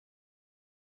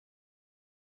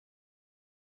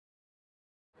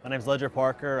My name is Ledger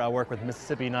Parker. I work with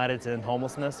Mississippi United's in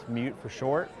Homelessness, MUTE for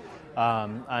short.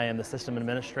 I am the system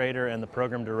administrator and the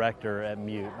program director at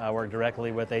MUTE. I work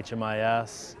directly with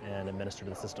HMIS and administer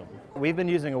the system. We've been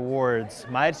using awards.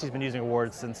 My agency's been using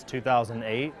awards since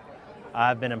 2008.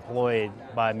 I've been employed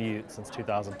by MUTE since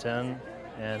 2010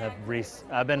 and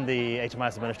I've been the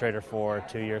HMIS administrator for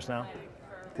 2 years now.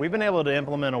 We've been able to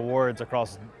implement awards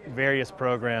across various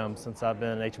programs since I've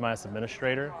been HMIS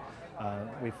administrator.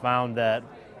 We found that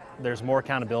there's more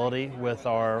accountability with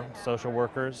our social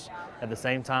workers. At the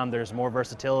same time, there's more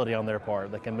versatility on their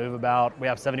part. They can move about. We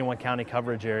have 71 county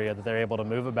coverage area that they're able to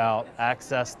move about,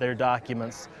 access their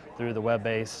documents through the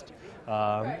web-based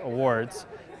awards.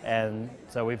 And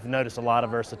so we've noticed a lot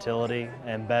of versatility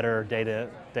and better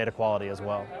data quality as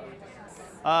well.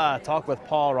 I talk with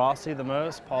Paul Rossi the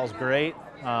most. Paul's great.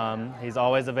 He's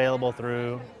always available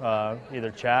through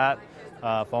either chat,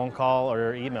 phone call,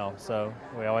 or email, so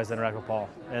we always interact with Paul,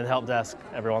 and help desk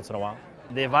every once in a while.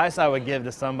 The advice I would give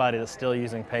to somebody that's still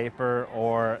using paper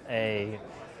or a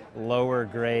lower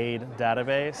grade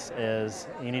database is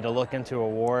you need to look into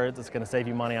awards. It's going to save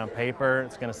you money on paper,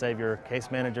 it's going to save your case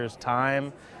manager's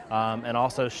time, and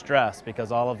also stress,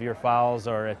 because all of your files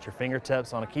are at your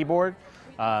fingertips on a keyboard.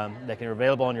 They can be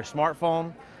available on your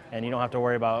smartphone, and you don't have to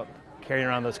worry about carrying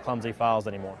around those clumsy files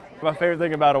anymore. My favorite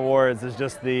thing about awards is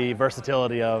just the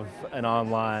versatility of an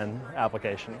online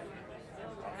application.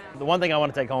 The one thing I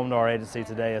want to take home to our agency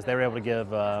today is they were able to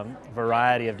give a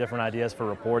variety of different ideas for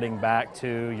reporting back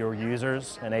to your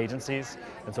users and agencies.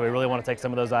 And so we really want to take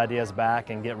some of those ideas back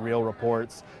and get real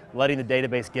reports, letting the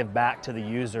database give back to the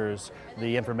users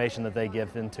the information that they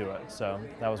give into it. So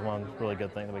that was one really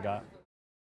good thing that we got.